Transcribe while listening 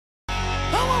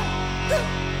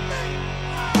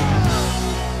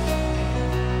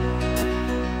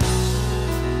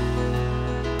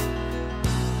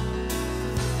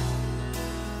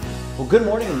Well, good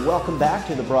morning and welcome back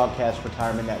to the Broadcast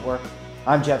Retirement Network.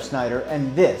 I'm Jeff Snyder,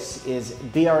 and this is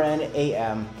BRN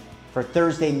AM for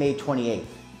Thursday, May 28th,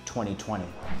 2020.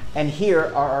 And here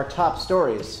are our top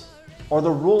stories. Are the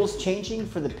rules changing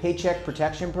for the Paycheck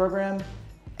Protection Program?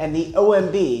 And the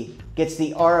OMB gets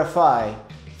the RFI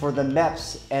for the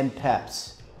MEPs and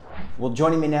PEPs. Well,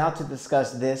 joining me now to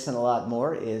discuss this and a lot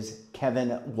more is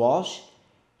Kevin Walsh.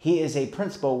 He is a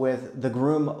principal with the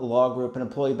Groom Law Group, an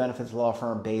employee benefits law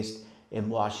firm based in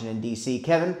Washington, D.C.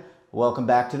 Kevin, welcome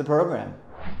back to the program.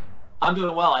 I'm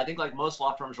doing well. I think like most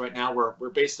law firms right now, we're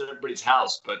based at everybody's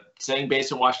house, but saying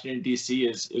based in Washington, D.C.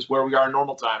 is where we are in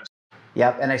normal times.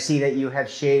 Yep, and I see that you have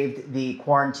shaved the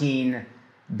quarantine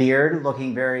beard,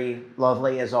 looking very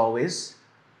lovely as always.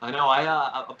 I know.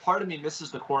 A part of me misses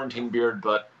the quarantine beard,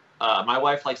 but my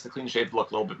wife likes the clean-shaved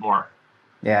look a little bit more.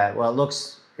 Yeah, well,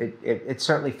 it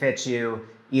certainly fits you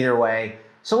either way.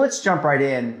 So let's jump right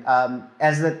in.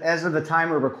 As of the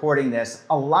time we're recording this,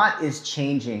 a lot is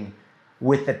changing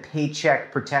with the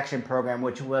Paycheck Protection Program,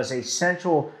 which was a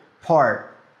central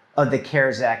part of the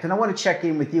CARES Act. And I want to check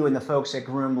in with you and the folks at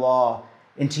Groom Law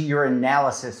into your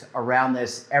analysis around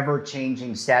this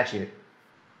ever-changing statute.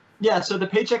 Yeah, so the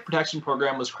Paycheck Protection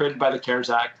Program was created by the CARES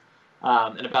Act,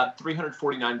 and about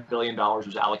 $349 billion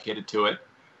was allocated to it.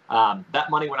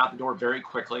 That money went out the door very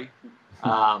quickly.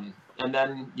 And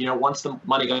then, once the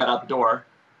money got out the door,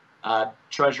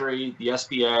 Treasury, the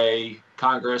SBA,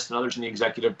 Congress, and others in the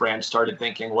executive branch started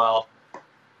thinking, well,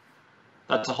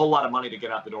 that's a whole lot of money to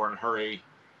get out the door in a hurry.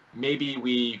 Maybe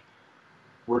we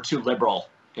were too liberal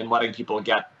in letting people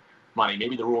get money.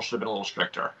 Maybe the rules should have been a little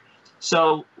stricter.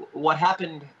 So what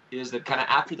happened is that kind of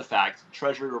after the fact,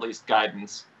 Treasury released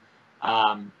guidance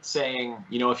saying,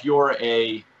 if you're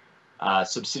a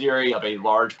subsidiary of a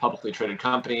large publicly traded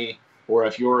company, or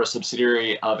if you're a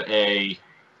subsidiary of a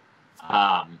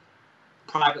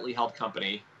privately held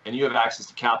company and you have access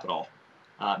to capital,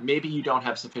 maybe you don't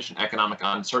have sufficient economic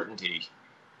uncertainty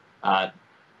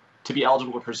to be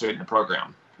eligible to participate in the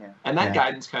program. Yeah. And that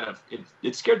guidance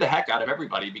it scared the heck out of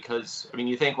everybody because,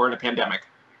 you think we're in a pandemic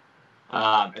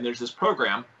and there's this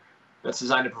program that's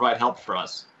designed to provide help for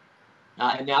us.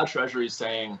 And now Treasury is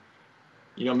saying,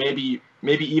 maybe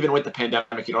even with the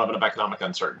pandemic, you don't have enough economic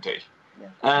uncertainty. Yeah.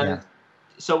 And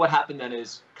so what happened then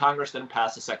is Congress then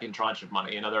passed a second tranche of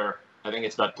money, I think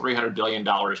it's about $300 billion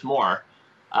more,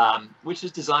 which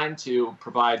is designed to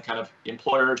provide kind of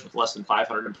employers with less than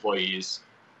 500 employees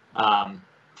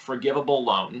forgivable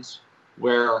loans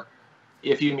where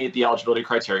if you meet the eligibility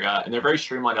criteria, and they're very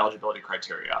streamlined eligibility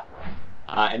criteria,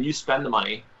 and you spend the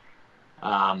money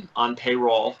on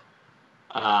payroll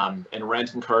and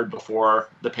rent incurred before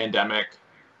the pandemic,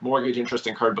 mortgage interest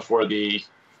incurred before the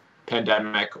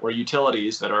pandemic, or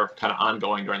utilities that are kind of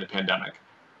ongoing during the pandemic,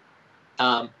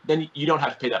 then you don't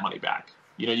have to pay that money back.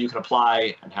 You can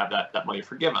apply and have that money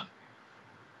forgiven.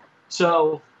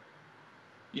 So,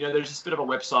 there's this bit of a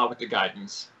whipsaw with the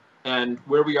guidance. And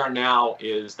where we are now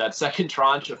is that second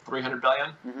tranche of $300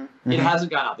 billion, it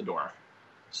hasn't gone out the door.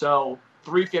 So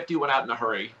 350 went out in a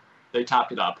hurry. They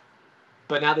topped it up.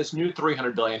 But now this new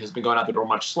 $300 billion has been going out the door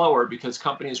much slower because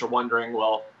companies are wondering,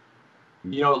 well,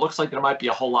 it looks like there might be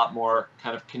a whole lot more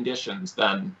kind of conditions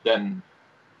than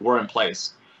were in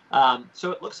place.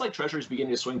 So it looks like Treasury is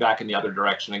beginning to swing back in the other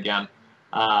direction again.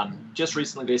 Just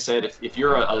recently, they said if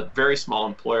you're a very small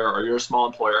employer or you're a small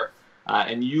employer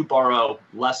and you borrow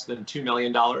less than $2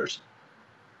 million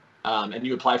and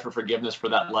you apply for forgiveness for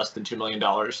that less than $2 million,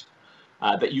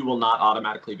 that you will not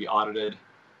automatically be audited,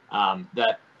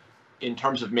 that in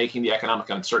terms of making the economic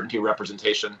uncertainty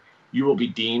representation, you will be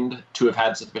deemed to have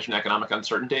had sufficient economic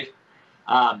uncertainty.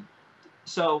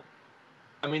 So,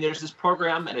 there's this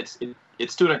program, and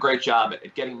it's doing a great job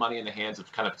at getting money in the hands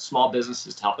of kind of small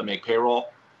businesses to help them make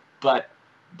payroll. But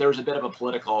there's a bit of a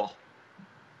political,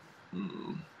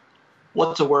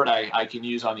 what's a word I can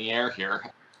use on the air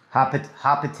here? Hot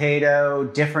potato,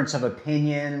 difference of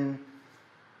opinion.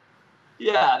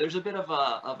 Yeah, there's a bit of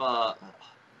a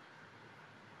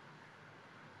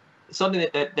something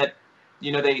that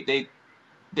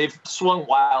they've swung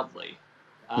wildly,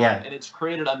 and it's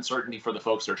created uncertainty for the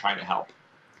folks they're trying to help.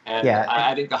 And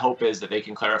I think the hope is that they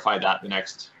can clarify that the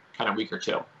next kind of week or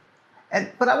two.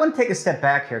 But I want to take a step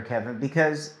back here, Kevin,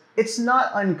 because it's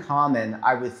not uncommon,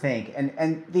 I would think,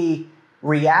 and the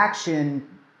reaction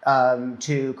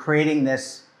to creating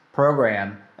this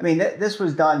program. This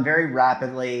was done very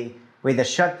rapidly. We had to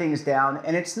shut things down,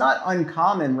 and it's not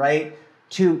uncommon, right,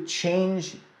 to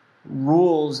change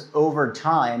rules over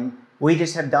time. We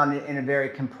just have done it in a very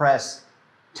compressed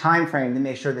time frame to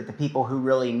make sure that the people who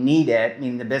really need it,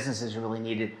 meaning the businesses who really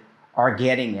need it, are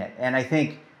getting it. And I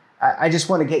think I just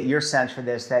want to get your sense for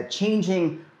this, that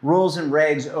changing rules and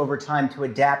regs over time to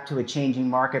adapt to a changing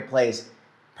marketplace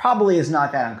probably is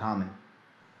not that uncommon.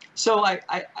 So I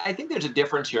think there's a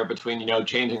difference here between,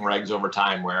 changing regs over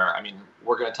time where,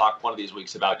 we're going to talk one of these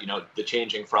weeks about, the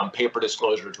changing from paper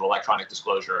disclosure to electronic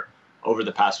disclosure over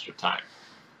the passage of time.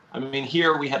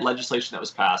 Here we had legislation that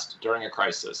was passed during a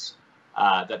crisis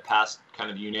that passed kind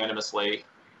of unanimously.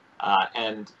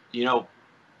 And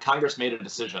Congress made a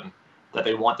decision that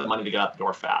they want the money to get out the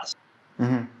door fast.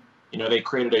 Mm-hmm. They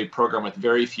created a program with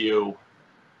very few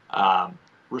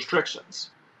restrictions.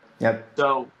 Yep.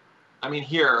 So,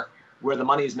 here, where the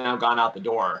money has now gone out the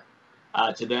door,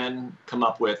 to then come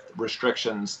up with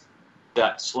restrictions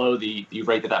that slow the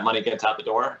rate that money gets out the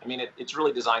door, it's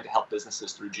really designed to help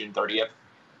businesses through June 30th.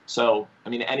 So,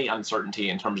 any uncertainty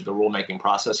in terms of the rulemaking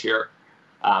process here,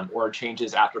 or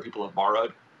changes after people have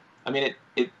borrowed,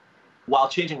 while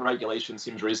changing regulations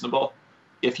seems reasonable,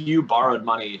 if you borrowed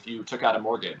money, if you took out a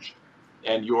mortgage,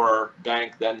 and your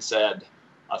bank then said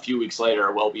a few weeks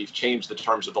later, well, we've changed the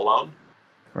terms of the loan.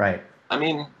 Right.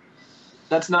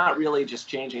 That's not really just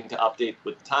changing to update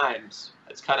with the times.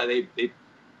 It's kind of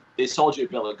they sold you a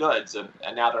bill of goods, and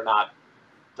now they're not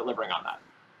delivering on that.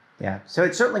 Yeah. So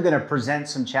it's certainly going to present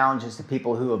some challenges to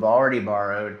people who have already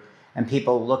borrowed and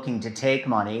people looking to take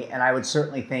money. And I would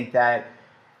certainly think that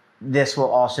this will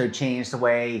also change the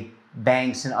way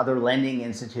banks and other lending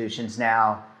institutions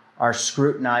now are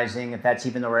scrutinizing, if that's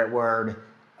even the right word,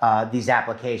 these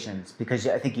applications. Because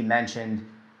I think you mentioned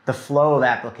the flow of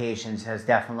applications has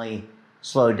definitely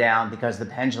slowed down because the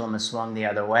pendulum has swung the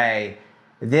other way.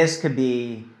 This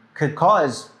could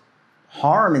cause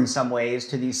harm in some ways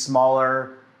to these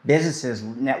smaller businesses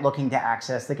looking to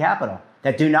access the capital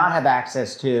that do not have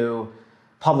access to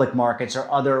public markets or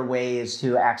other ways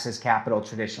to access capital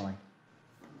traditionally.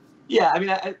 Yeah,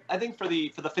 I think for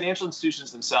the financial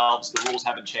institutions themselves, the rules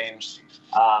haven't changed.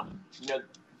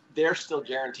 They're still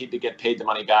guaranteed to get paid the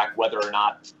money back, whether or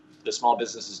not the small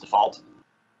businesses default.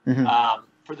 Mm-hmm.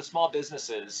 For the small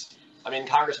businesses,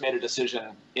 Congress made a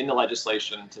decision in the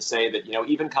legislation to say that,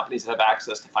 even companies that have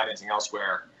access to financing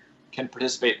elsewhere can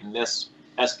participate in this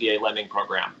SBA lending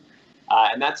program.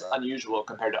 And that's unusual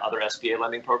compared to other SBA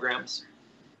lending programs.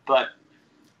 But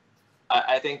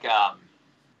I think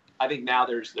now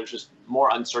there's just more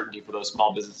uncertainty for those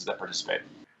small businesses that participate.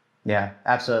 Yeah,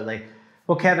 absolutely.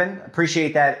 Well, Kevin,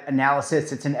 appreciate that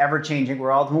analysis. It's an ever-changing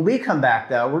world. When we come back,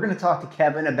 though, we're going to talk to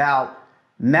Kevin about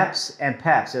MEPs and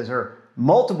PEPs. Those are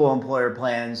multiple employer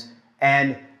plans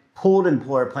and pooled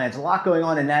employer plans. A lot going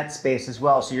on in that space as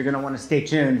well. So you're going to want to stay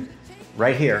tuned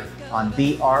right here on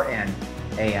BRN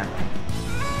AM.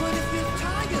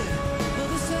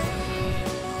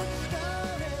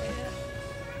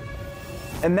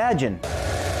 Imagine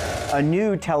a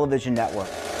new television network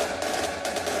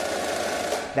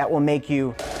that will make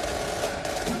you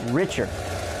richer,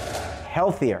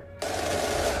 healthier,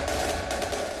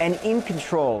 and in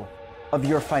control of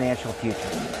your financial future.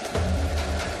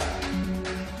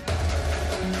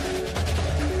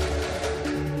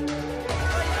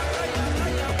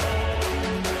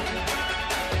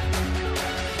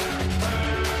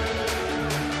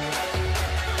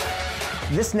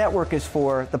 This network is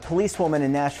for the policewoman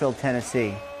in Nashville,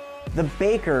 Tennessee, the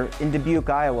baker in Dubuque,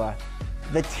 Iowa,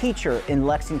 the teacher in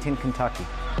Lexington, Kentucky.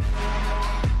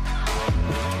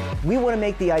 We want to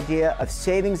make the idea of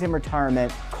savings and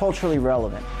retirement culturally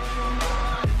relevant.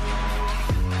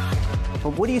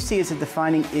 But what do you see as a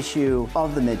defining issue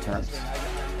of the midterms?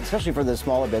 Especially for the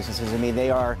smaller businesses.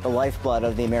 They are the lifeblood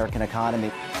of the American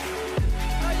economy.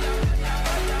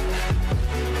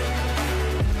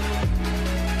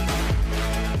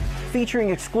 Featuring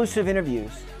exclusive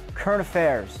interviews, current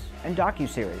affairs, and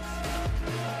docuseries.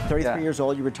 33 years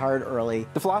old, you retired early.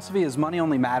 The philosophy is money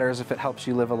only matters if it helps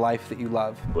you live a life that you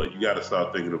love. But you got to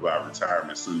start thinking about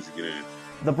retirement as soon as you get in.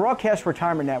 The Broadcast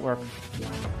Retirement Network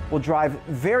will drive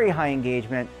very high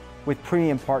engagement with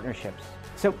premium partnerships.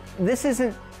 So this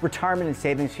isn't retirement and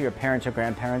savings for your parents or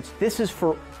grandparents. This is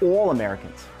for all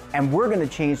Americans. And we're going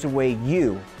to change the way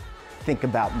you think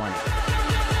about money.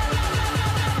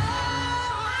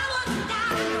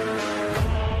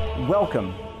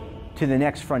 Welcome to the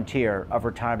next frontier of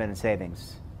retirement and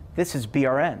savings. This is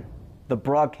BRN, the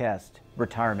Broadcast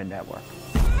Retirement Network.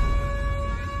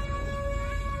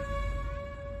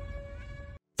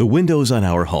 The windows on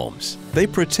our homes, they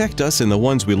protect us and the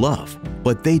ones we love,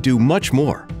 but they do much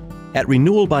more. At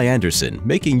Renewal by Andersen,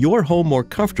 making your home more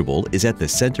comfortable is at the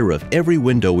center of every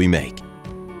window we make.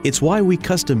 It's why we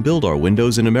custom build our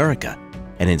windows in America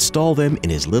and install them in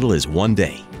as little as 1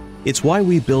 day. It's why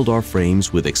we build our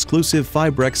frames with exclusive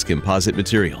Fibrex composite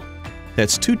material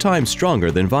that's 2 times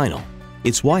stronger than vinyl.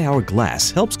 It's why our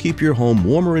glass helps keep your home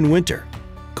warmer in winter,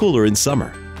 cooler in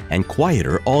summer, and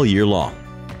quieter all year long.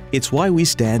 It's why we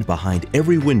stand behind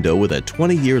every window with a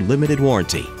 20-year limited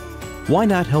warranty. Why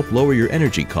not help lower your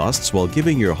energy costs while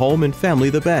giving your home and family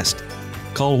the best?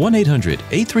 Call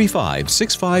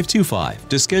 1-800-835-6525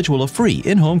 to schedule a free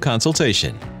in-home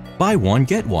consultation. Buy one,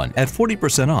 get one at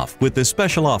 40% off with this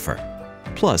special offer.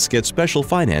 Plus, get special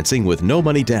financing with no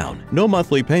money down, no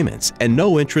monthly payments, and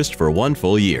no interest for 1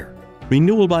 full year.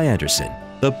 Renewal by Andersen,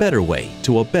 the better way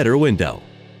to a better window.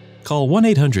 Call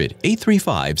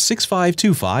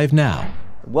 1-800-835-6525 now.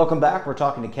 Welcome back. We're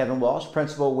talking to Kevin Walsh,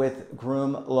 principal with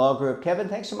Groom Law Group. Kevin,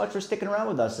 thanks so much for sticking around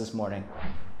with us this morning.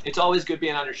 It's always good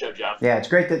being on your show, Jeff. Yeah, it's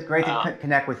great to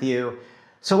connect with you.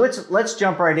 So let's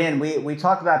jump right in. We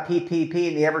talked about PPP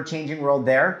and the ever-changing world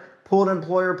there. Pooled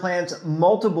employer plans,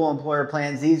 multiple employer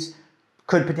plans. These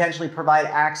could potentially provide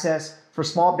access for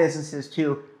small businesses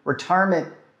to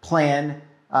retirement plan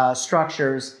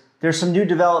structures. There's some new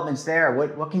developments there.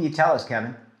 What can you tell us,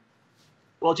 Kevin?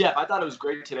 Well, Jeff, I thought it was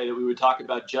great today that we would talk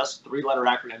about just 3-letter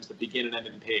acronyms that begin and end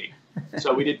in P.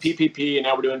 So we did PPP, and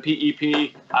now we're doing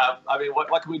PEP.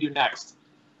 What can we do next?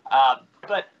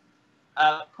 But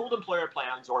pooled employer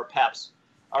plans, or PEPs,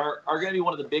 are going to be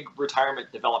one of the big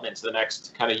retirement developments the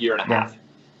next kind of year and a half.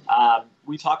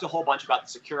 We talked a whole bunch about the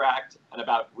Secure Act and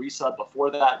about RESUB before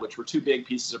that, which were 2 big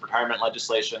pieces of retirement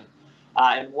legislation.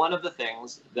 And one of the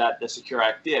things that the Secure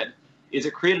Act did is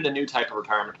it created a new type of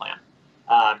retirement plan.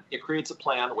 It creates a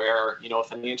plan where, a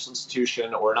financial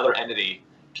institution or another entity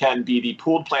can be the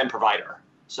pooled plan provider.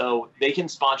 So they can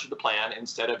sponsor the plan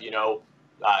instead of,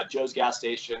 Joe's gas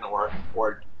station or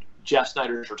Jeff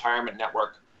Snyder's retirement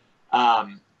network.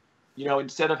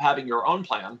 Instead of having your own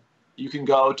plan, you can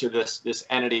go to this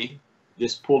entity,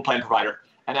 this pooled plan provider,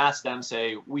 and ask them,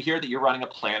 say, we hear that you're running a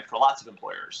plan for lots of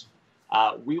employers.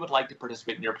 We would like to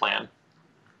participate in your plan.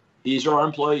 These are our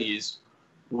employees.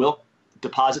 We'll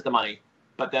deposit the money.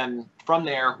 But then from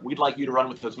there, we'd like you to run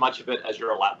with as much of it as you're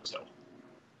allowed to.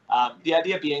 The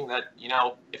idea being that,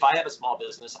 if I have a small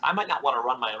business, I might not want to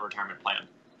run my own retirement plan.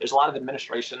 There's a lot of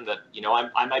administration that,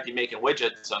 I might be making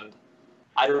widgets, and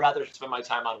I'd rather spend my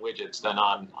time on widgets than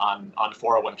on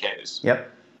 401ks.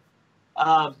 Yep.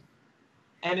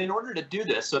 And in order to do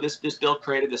this, so this bill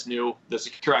created the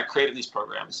Secure Act created these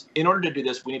programs. In order to do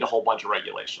this, we need a whole bunch of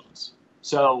regulations.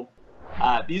 So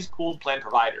these pooled plan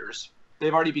providers,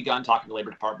 they've already begun talking to the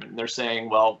Labor Department, and they're saying,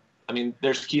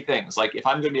 there's key things. Like, if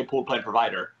I'm going to be a pooled plan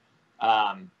provider,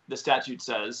 the statute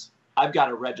says I've got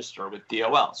to register with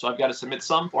DOL. So I've got to submit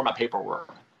some form of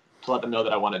paperwork to let them know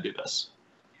that I want to do this.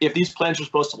 If these plans are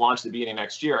supposed to launch at the beginning of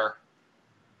next year,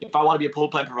 if I want to be a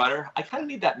pooled plan provider, I kind of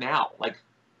need that now. Like,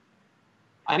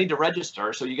 I need to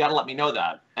register, so you got to let me know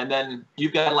that. And then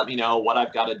you've got to let me know what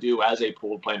I've got to do as a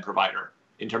pooled plan provider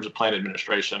in terms of plan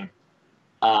administration,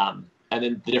 and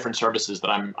then the different services that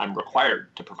I'm required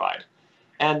to provide.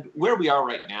 And where we are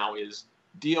right now is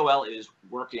DOL is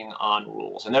working on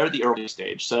rules, and they're at the early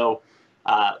stage. So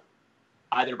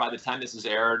either by the time this is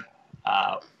aired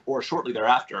or shortly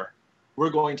thereafter, we're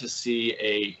going to see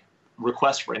a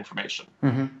request for information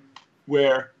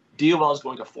where DOL is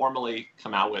going to formally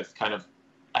come out with kind of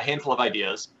a handful of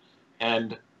ideas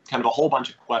and kind of a whole bunch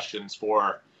of questions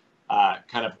for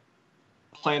kind of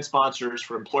plan sponsors,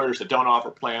 for employers that don't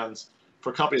offer plans,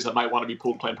 for companies that might want to be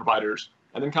pooled plan providers,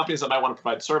 and then companies that might want to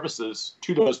provide services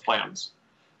to those plans,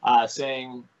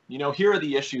 saying, here are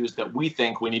the issues that we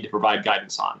think we need to provide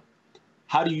guidance on.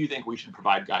 How do you think we should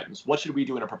provide guidance? What should we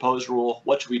do in a proposed rule?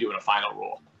 What should we do in a final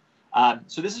rule?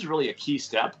 So this is really a key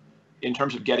step in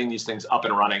terms of getting these things up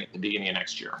and running at the beginning of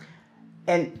next year.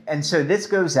 And so this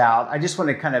goes out. I just want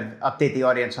to kind of update the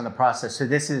audience on the process. So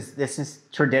this is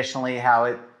traditionally how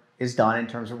it is done in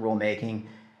terms of rulemaking.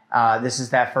 This is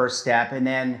that first step, and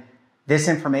then this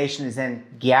information is then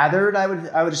gathered. I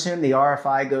would assume the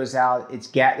RFI goes out.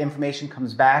 Information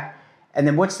comes back, and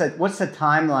then what's the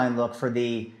timeline look for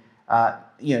the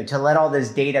to let all this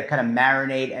data kind of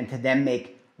marinate and to then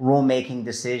make rulemaking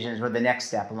decisions, or the next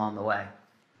step along the way?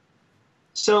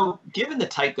 So given the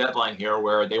tight deadline here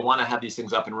where they want to have these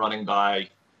things up and running by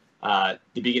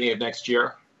the beginning of next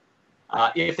year,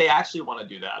 if they actually want to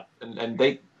do that,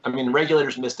 and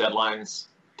regulators miss deadlines,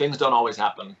 things don't always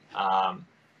happen on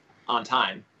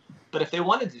time. But if they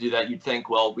wanted to do that, you'd think,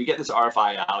 well, we get this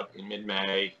RFI out in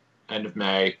mid-May, end of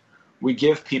May. We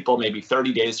give people maybe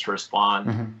 30 days to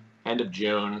respond, end of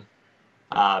June,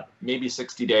 maybe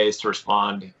 60 days to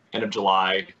respond, end of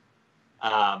July.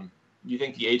 you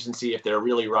think the agency, if they're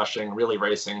really rushing, really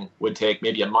racing, would take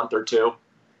maybe a month or two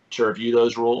to review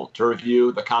to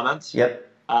review the comments. Yep.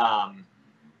 And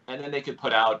then they could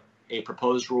put out a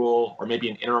proposed rule or maybe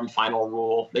an interim final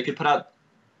rule. They could put out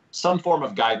some form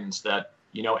of guidance that,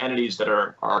 entities that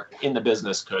are in the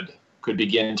business could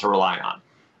begin to rely on.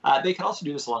 They can also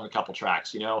do this along a couple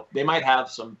tracks. They might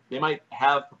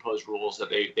have proposed rules that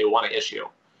they want to issue.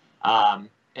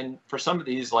 And for some of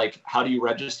these, like how do you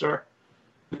register,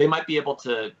 they might be able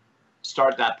to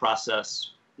start that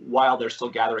process while they're still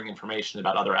gathering information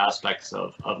about other aspects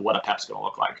of what a PEP's going to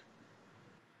look like.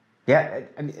 Yeah,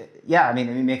 I mean,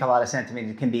 it make a lot of sense. I mean,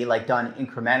 it can be like done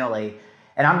incrementally.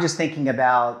 And I'm just thinking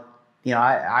about,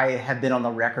 I have been on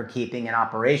the record keeping and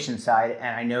operations side,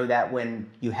 and I know that when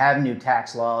you have new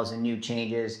tax laws and new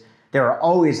changes, there are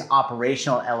always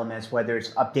operational elements, whether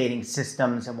it's updating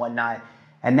systems and whatnot.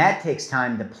 And that takes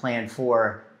time to plan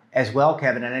for as well,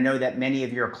 Kevin. And I know that many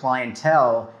of your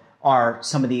clientele are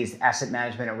some of these asset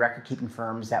management and record keeping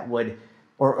firms that would,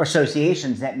 or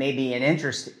associations that may be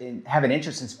have an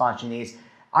interest in sponsoring these.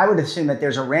 I would assume that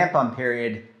there's a ramp up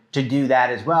period to do that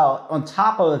as well, on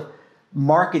top of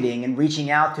marketing and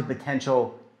reaching out to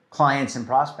potential clients and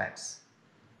prospects.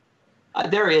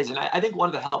 There is, and I think one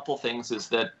of the helpful things is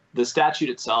that the statute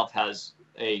itself has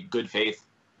a good faith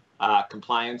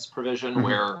compliance provision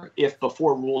where if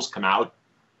before rules come out,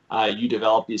 you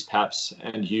develop these PEPs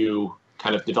and you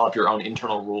kind of develop your own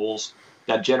internal rules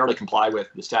that generally comply with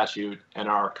the statute and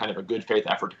are kind of a good faith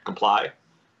effort to comply,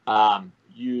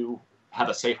 you have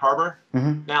a safe harbor.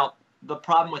 Now, the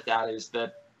problem with that is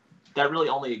that really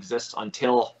only exists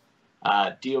until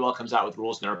DOL comes out with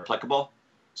rules and they're applicable.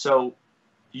 So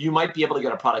you might be able to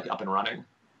get a product up and running,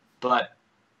 but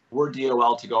were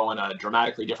DOL to go in a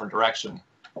dramatically different direction,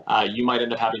 you might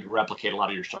end up having to replicate a lot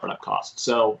of your startup costs.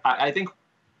 So I think,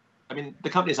 the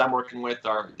companies I'm working with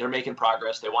they're making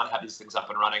progress. They want to have these things up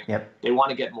and running. Yep. They want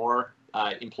to get more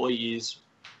employees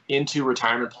into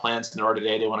retirement plans than they are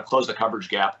today. They want to close the coverage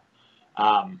gap.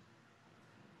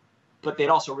 But they'd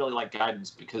also really like guidance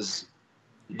because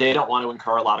they don't want to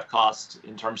incur a lot of costs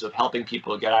in terms of helping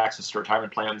people get access to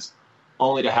retirement plans,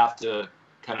 only to have to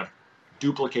kind of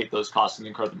duplicate those costs and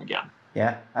incur them again.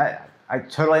 Yeah, I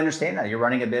totally understand that. You're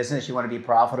running a business, you want to be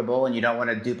profitable, and you don't want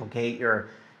to duplicate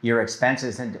your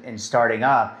expenses in starting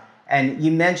up. And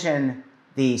you mentioned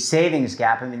the savings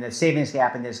gap. The savings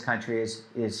gap in this country is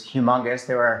humongous.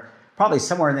 There are probably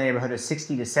somewhere in the neighborhood of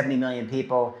 60 to 70 million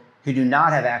people who do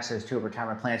not have access to a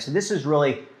retirement plan. So this is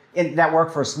really, that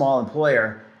work for a small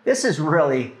employer, this is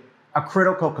really a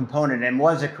critical component and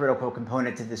was a critical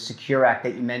component to the Secure Act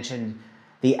that you mentioned,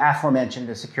 the aforementioned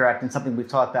the Secure Act, and something we've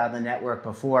talked about in the network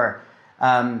before.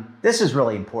 This is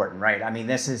really important, right?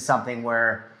 This is something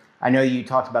where I know you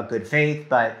talked about good faith,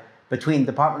 but between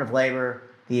the Department of Labor,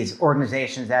 these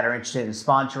organizations that are interested in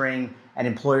sponsoring, and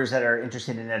employers that are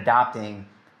interested in adopting,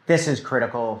 this is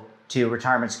critical to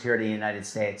retirement security in the United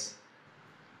States.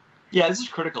 Yeah, this is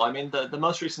critical. The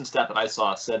most recent stat that I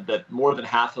saw said that more than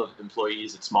half of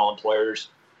employees at small employers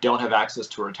don't have access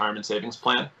to a retirement savings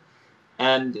plan.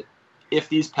 And if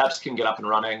these PEPs can get up and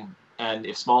running, and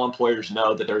if small employers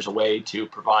know that there's a way to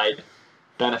provide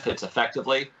benefits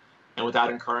effectively and without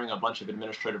incurring a bunch of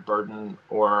administrative burden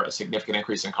or a significant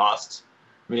increase in costs,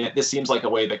 this seems like a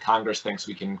way that Congress thinks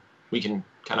we can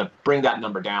kind of bring that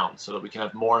number down so that we can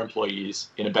have more employees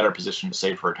in a better position to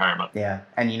save for retirement. Yeah,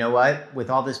 and you know what? With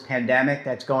all this pandemic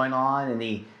that's going on and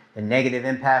the negative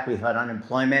impact we've had on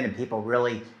unemployment and people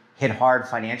really hit hard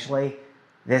financially,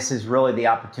 this is really the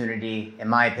opportunity, in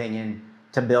my opinion,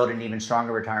 to build an even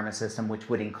stronger retirement system, which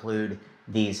would include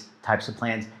these types of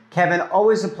plans. Kevin,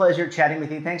 always a pleasure chatting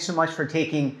with you. Thanks so much for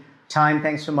taking time.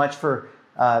 Thanks so much for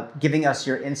giving us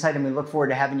your insight, and we look forward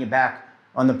to having you back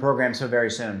on the program so very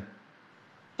soon.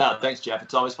 Thanks, Jeff.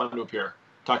 It's always fun to appear.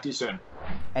 Talk to you soon.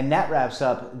 And that wraps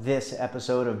up this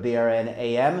episode of BRN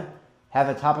AM. Have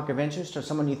a topic of interest or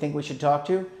someone you think we should talk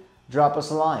to? Drop us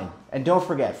a line. And don't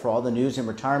forget, for all the news in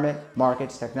retirement,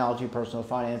 markets, technology, personal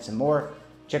finance, and more,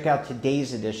 check out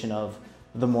today's edition of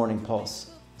The Morning Pulse.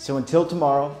 So until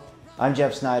tomorrow, I'm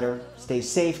Jeff Snyder. Stay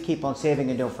safe, keep on saving,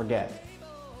 and don't forget,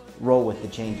 roll with the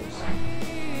changes.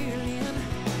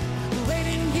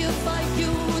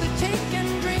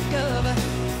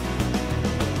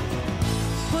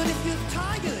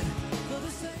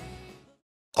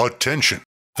 Attention!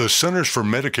 The Centers for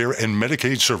Medicare and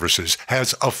Medicaid Services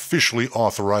has officially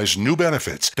authorized new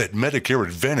benefits that Medicare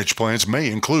Advantage plans may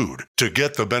include. To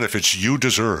get the benefits you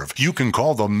deserve, you can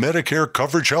call the Medicare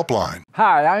Coverage Helpline.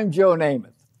 Hi, I'm Joe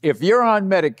Namath. If you're on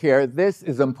Medicare, this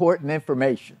is important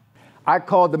information. I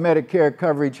called the Medicare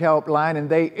Coverage Helpline and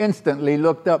they instantly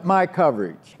looked up my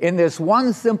coverage. In this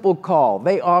one simple call,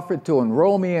 they offered to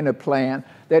enroll me in a plan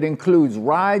that includes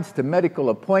rides to medical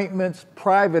appointments,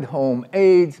 private home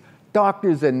aides,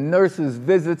 doctors and nurses'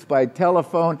 visits by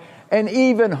telephone, and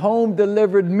even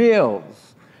home-delivered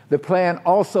meals. The plan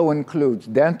also includes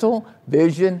dental,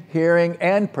 vision, hearing,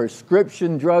 and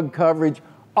prescription drug coverage,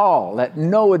 all at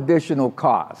no additional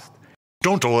cost.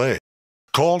 Don't delay.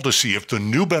 Call to see if the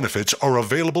new benefits are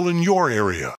available in your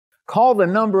area. Call the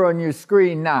number on your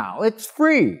screen now. It's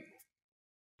free.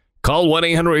 Call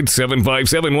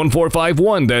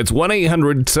 1-800-757-1451. That's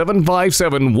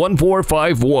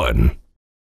 1-800-757-1451.